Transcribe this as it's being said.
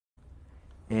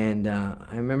And I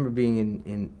remember being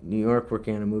in New York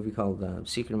working on a movie called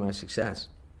Secret of My Success.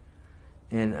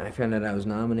 And I found out I was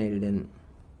nominated, and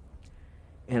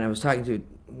I was talking to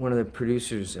one of the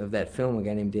producers of that film, a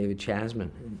guy named David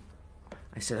Chasman. And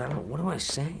I said, what do I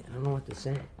say? I don't know what to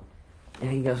say.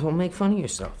 And he goes, well, make fun of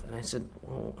yourself. And I said,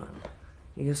 well,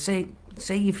 he goes, say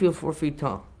you feel 4 feet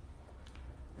tall.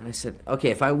 And I said,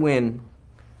 okay, if I win,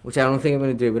 which I don't think I'm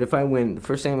going to do, but if I win, the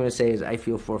first thing I'm going to say is I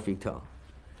feel 4 feet tall.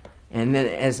 And then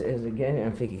as again,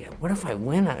 I'm thinking, what if I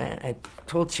win? I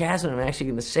told Chasman I'm actually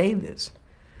going to say this.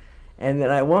 And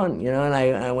then I won, and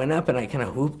I went up and I kind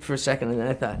of whooped for a second, and then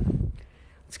I thought,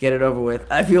 let's get it over with.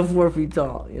 I feel 4 feet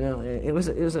tall, It was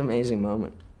an amazing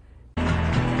moment.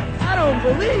 I don't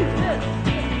believe this.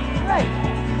 Right.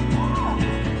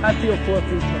 I feel 4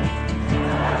 feet tall.